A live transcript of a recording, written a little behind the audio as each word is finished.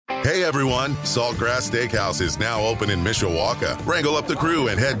Hey everyone, Saltgrass Steakhouse is now open in Mishawaka. Wrangle up the crew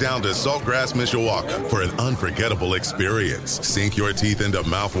and head down to Saltgrass Mishawaka for an unforgettable experience. Sink your teeth into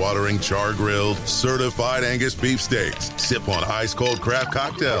mouth-watering char-grilled, certified Angus beef steaks. Sip on ice-cold craft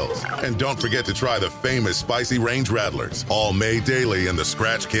cocktails. And don't forget to try the famous spicy range rattlers, all made daily in the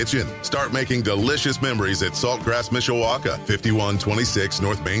Scratch Kitchen. Start making delicious memories at Saltgrass Mishawaka, 5126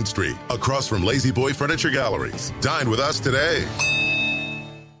 North Main Street, across from Lazy Boy Furniture Galleries. Dine with us today.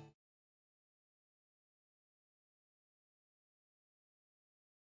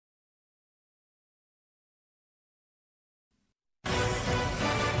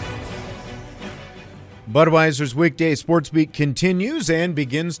 Budweiser's weekday sports beat continues and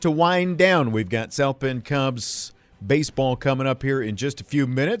begins to wind down. We've got South Bend Cubs baseball coming up here in just a few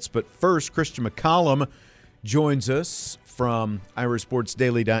minutes. But first, Christian McCollum joins us from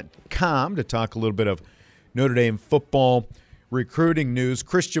IrishSportsDaily.com to talk a little bit of Notre Dame football recruiting news.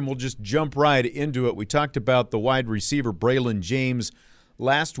 Christian, we'll just jump right into it. We talked about the wide receiver Braylon James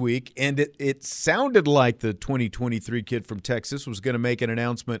last week, and it sounded like the 2023 kid from Texas was going to make an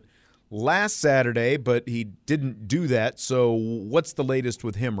announcement last Saturday, but he didn't do that. So what's the latest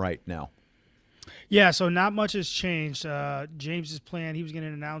with him right now? Yeah, so not much has changed. James's plan, he was going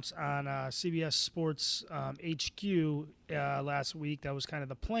to announce on CBS Sports HQ last week. That was kind of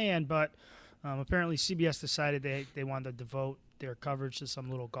the plan, but apparently CBS decided they wanted to devote their coverage to some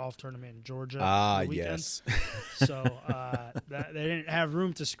little golf tournament in Georgia. Yes. So they didn't have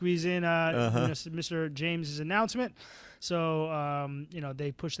room to squeeze in Mr. James's announcement. So,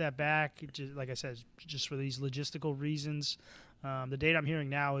 they pushed that back, like I said, just for these logistical reasons. The date I'm hearing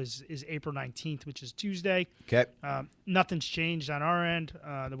now is April 19th, which is Tuesday. Okay. Nothing's changed on our end.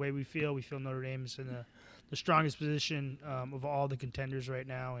 The way we feel Notre Dame is in the strongest position of all the contenders right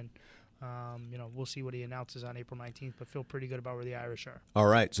now. And, we'll see what he announces on April 19th, but feel pretty good about where the Irish are. All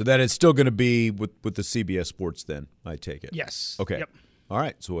right. So that is still going to be with the CBS Sports then, I take it? Yes. Okay. Yep. All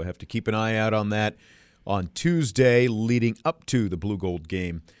right. So we'll have to keep an eye out on that on Tuesday leading up to the Blue Gold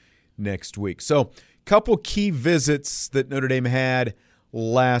game next week. So couple key visits that Notre Dame had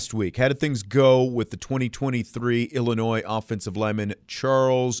last week. How did things go with the 2023 Illinois offensive lineman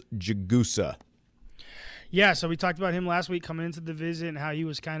Charles Jagusa? Yeah, so we talked about him last week coming into the visit and how he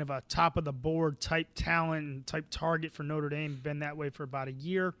was kind of a top-of-the-board type talent and type target for Notre Dame. Been that way for about a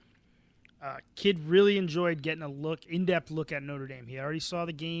year. Kid really enjoyed getting in-depth look at Notre Dame. He already saw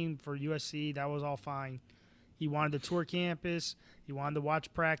the game for USC. That was all fine. He wanted to tour campus. He wanted to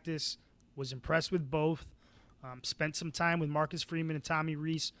watch practice. Was impressed with both. Spent some time with Marcus Freeman and Tommy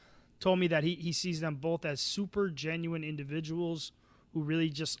Rees. Told me that he sees them both as super genuine individuals who really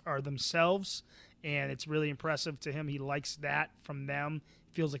just are themselves, and it's really impressive to him. He likes that from them.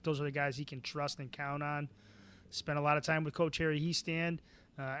 Feels like those are the guys he can trust and count on. Spent a lot of time with Coach Harry Hiestand,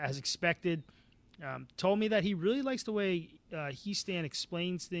 as expected. Told me that he really likes the way Hiestand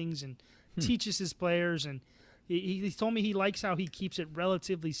explains things and teaches his players, and he told me he likes how he keeps it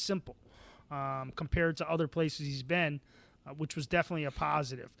relatively simple compared to other places he's been, which was definitely a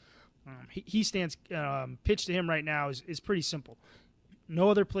positive. Hiestand's pitch to him right now is pretty simple. No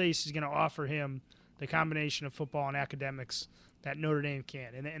other place is going to offer him the combination of football and academics that Notre Dame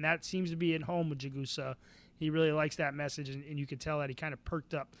can, and that seems to be at home with Jagusa. He really likes that message, and you can tell that he kind of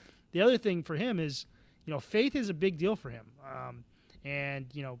perked up. The other thing for him is, faith is a big deal for him.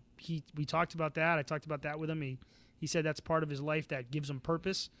 We talked about that. I talked about that with him. He said that's part of his life that gives him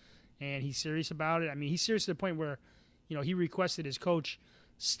purpose, and he's serious about it. I mean, he's serious to the point where, he requested his coach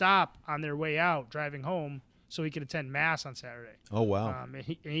stop on their way out driving home so he could attend Mass on Saturday. Oh, wow. And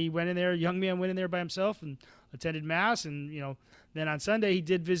he went in there, young man went in there by himself and attended Mass, and, then on Sunday he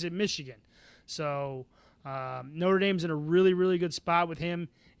did visit Michigan. So Notre Dame's in a really, really good spot with him,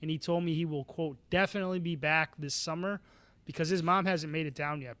 and he told me he will, quote, definitely be back this summer because his mom hasn't made it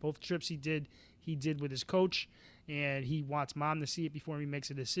down yet. Both trips he did with his coach, and he wants mom to see it before he makes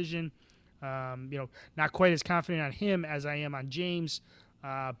a decision. Not quite as confident on him as I am on James,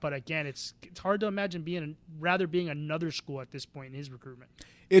 but again, it's hard to imagine being another school at this point in his recruitment.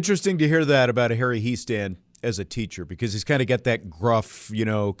 Interesting to hear that about a Harry Hiestand as a teacher because he's kind of got that gruff,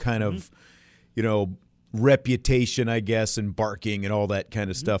 reputation, I guess, and barking and all that kind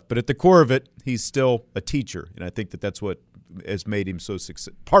of stuff. But at the core of it, he's still a teacher, and I think that's what has made him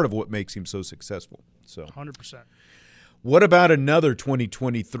part of what makes him so successful. So 100%. What about another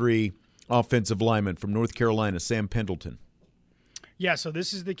 2023 offensive lineman from North Carolina, Sam Pendleton? Yeah, so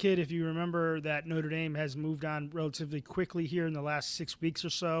this is the kid, if you remember, that Notre Dame has moved on relatively quickly here in the last 6 weeks or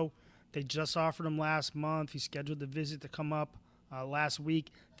so. They just offered him last month. He scheduled the visit to come up last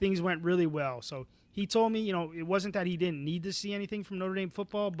week. things went really well. So he told me, it wasn't that he didn't need to see anything from Notre Dame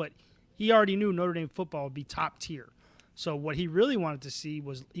football, but he already knew Notre Dame football would be top tier. So what he really wanted to see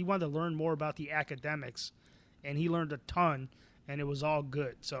was he wanted to learn more about the academics, and he learned a ton, and it was all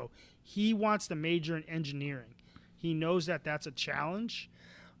good. So he wants to major in engineering. He knows that that's a challenge.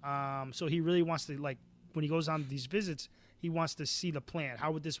 So he really wants to, when he goes on these visits, he wants to see the plan.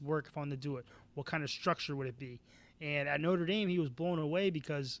 How would this work if I wanted to do it? What kind of structure would it be? And at Notre Dame, he was blown away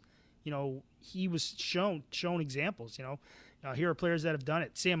because, he was shown examples. Here are players that have done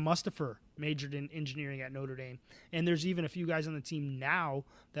it. Sam Mustipher majored in engineering at Notre Dame. And there's even a few guys on the team now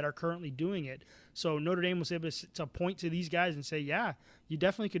that are currently doing it. So Notre Dame was able to point to these guys and say, yeah, you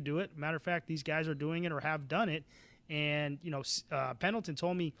definitely could do it. Matter of fact, these guys are doing it or have done it. And, Pendleton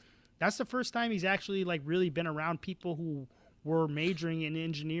told me that's the first time he's actually really been around people who were majoring in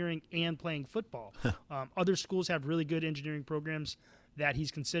engineering and playing football. Other schools have really good engineering programs that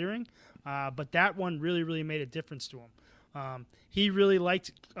he's considering, but that one really, really made a difference to him. He really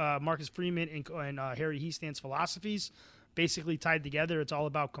liked Marcus Freeman and Harry Hiestan's philosophies, basically tied together. It's all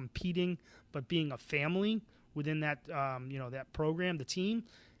about competing, but being a family within that, that program, the team.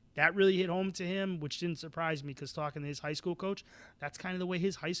 That really hit home to him, which didn't surprise me because talking to his high school coach, that's kind of the way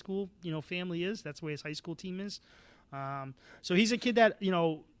his high school, family is. That's the way his high school team is. So he's a kid that,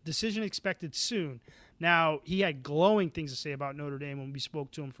 decision expected soon. Now, he had glowing things to say about Notre Dame when we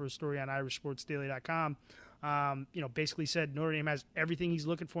spoke to him for a story on IrishSportsDaily.com. Basically said Notre Dame has everything he's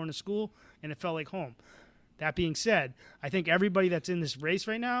looking for in a school, and it felt like home. That being said, I think everybody that's in this race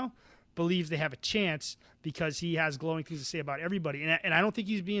right now believes they have a chance because he has glowing things to say about everybody. And I don't think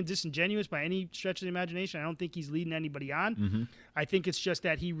he's being disingenuous by any stretch of the imagination. I don't think he's leading anybody on. Mm-hmm. I think it's just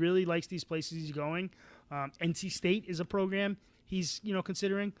that he really likes these places he's going. NC State is a program he's,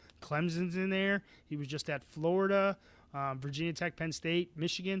 considering. Clemson's in there. He was just at Florida, Virginia Tech, Penn State,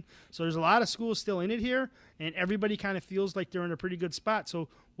 Michigan. So there's a lot of schools still in it here, and everybody kind of feels like they're in a pretty good spot. So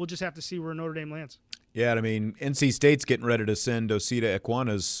we'll just have to see where Notre Dame lands. Yeah, I mean, NC State's getting ready to send Osita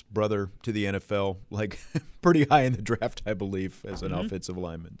Ekwana's brother to the NFL, pretty high in the draft, I believe, as an offensive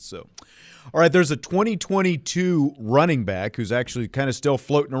lineman. So, all right, there's a 2022 running back who's actually kind of still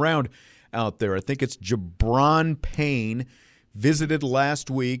floating around out there. I think it's Jabron Payne, visited last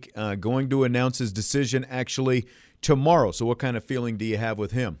week, going to announce his decision actually tomorrow. So what kind of feeling do you have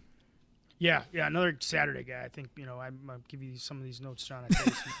with him? Yeah, another Saturday guy. I think, I'll give you some of these notes, John. I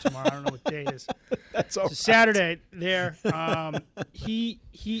say tomorrow. I don't know what day it is. That's all right. Saturday there. He's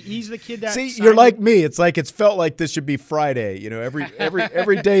the kid that. See, you're like me. It's like it's felt like this should be Friday.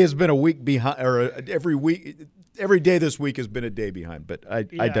 Every day has been a week behind, or every day this week has been a day behind. But I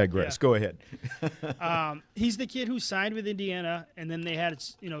digress. Yeah. Go ahead. He's the kid who signed with Indiana, and then they had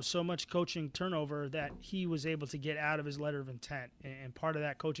so much coaching turnover that he was able to get out of his letter of intent. And part of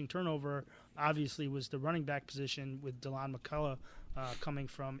that coaching turnover, obviously, was the running back position with Delon McCullough coming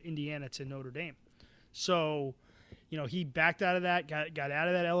from Indiana to Notre Dame. So, he backed out of that, got out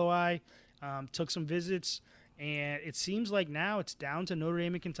of that LOI, took some visits, and it seems like now it's down to Notre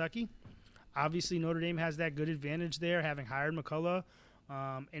Dame and Kentucky. Obviously, Notre Dame has that good advantage there, having hired McCullough.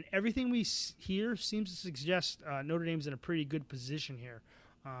 And everything we hear seems to suggest Notre Dame's in a pretty good position here.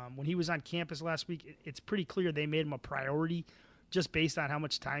 When he was on campus last week, it's pretty clear they made him a priority just based on how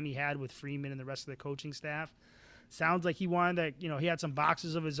much time he had with Freeman and the rest of the coaching staff. Sounds like he wanted to, he had some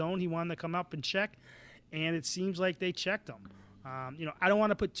boxes of his own he wanted to come up and check, and it seems like they checked him. I don't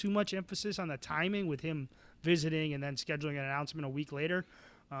want to put too much emphasis on the timing with him visiting and then scheduling an announcement a week later,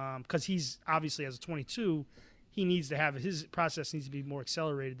 because he's obviously, as a 22, he needs to have his process needs to be more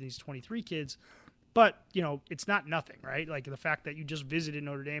accelerated than these 23 kids. But, it's not nothing, right? Like the fact that you just visited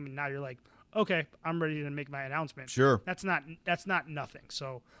Notre Dame and now you're like, okay, I'm ready to make my announcement. Sure. That's not nothing.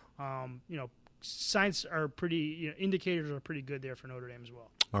 So, signs are pretty, indicators are pretty good there for Notre Dame as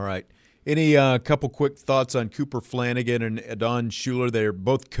well. All right. Any couple quick thoughts on Cooper Flanagan and Adon Schuler? They're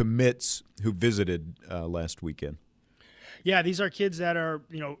both commits who visited last weekend. Yeah, these are kids that are,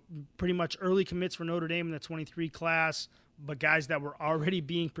 pretty much early commits for Notre Dame in the 23 class, but guys that were already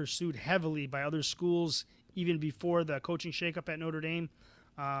being pursued heavily by other schools even before the coaching shakeup at Notre Dame.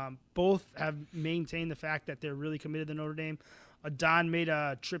 Both have maintained the fact that they're really committed to Notre Dame. Adon made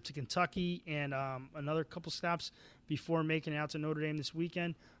a trip to Kentucky and another couple stops before making it out to Notre Dame this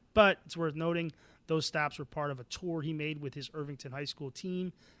weekend. But it's worth noting those stops were part of a tour he made with his Irvington High School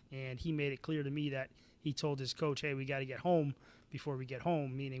team, and he made it clear to me that he told his coach, hey, we got to get home before we get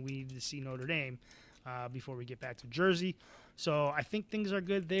home, meaning we need to see Notre Dame before we get back to Jersey. So I think things are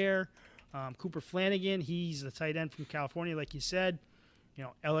good there. Cooper Flanagan, he's the tight end from California, like you said.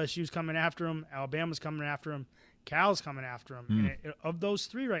 LSU's coming after him. Alabama's coming after him. Cal's coming after him. And of those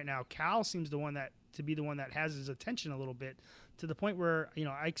three right now, Cal seems to be the one that has his attention a little bit, to the point where,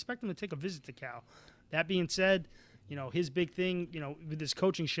 I expect him to take a visit to Cal. That being said, his big thing, with this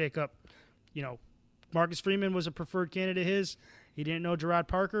coaching shakeup, Marcus Freeman was a preferred candidate of his. He didn't know Gerard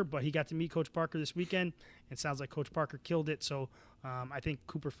Parker, but he got to meet Coach Parker this weekend. It sounds like Coach Parker killed it. So I think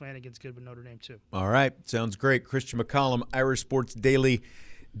Cooper Flanagan's good with Notre Dame too. All right. Sounds great. Christian McCollum,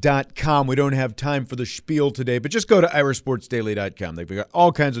 IrishSportsDaily.com. We don't have time for the spiel today, but just go to IrishSportsDaily.com. They've got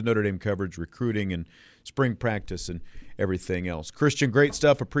all kinds of Notre Dame coverage, recruiting and spring practice and everything else. Christian, great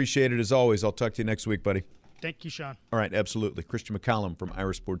stuff. Appreciate it as always. I'll talk to you next week, buddy. Thank you, Sean. All right, absolutely. Christian McCollum from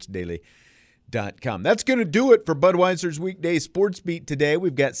IrishSportsDaily.com. That's going to do it for Budweiser's Weekday Sports Beat today.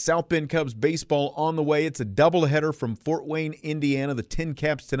 We've got South Bend Cubs baseball on the way. It's a doubleheader from Fort Wayne, Indiana. The Tin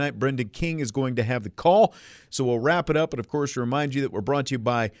Caps tonight. Brendan King is going to have the call. So we'll wrap it up. And, of course, remind you that we're brought to you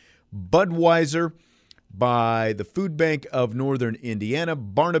by Budweiser, by the Food Bank of Northern Indiana,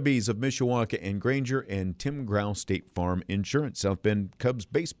 Barnaby's of Mishawaka and Granger, and Tim Grau State Farm Insurance. South Bend Cubs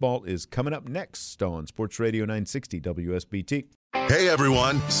baseball is coming up next on Sports Radio 960 WSBT. Hey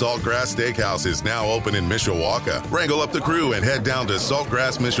everyone, Saltgrass Steakhouse is now open in Mishawaka. Wrangle up the crew and head down to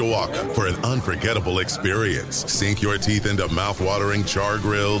Saltgrass, Mishawaka for an unforgettable experience. Sink your teeth into mouth-watering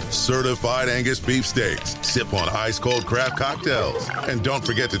char-grilled, certified Angus beef steaks. Sip on ice-cold craft cocktails. And don't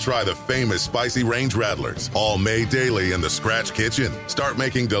forget to try the famous spicy range rattlers, all made daily in the Scratch Kitchen. Start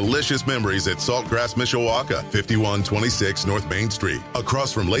making delicious memories at Saltgrass, Mishawaka, 5126 North Main Street,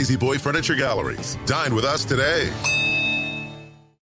 across from Lazy Boy Furniture Galleries. Dine with us today.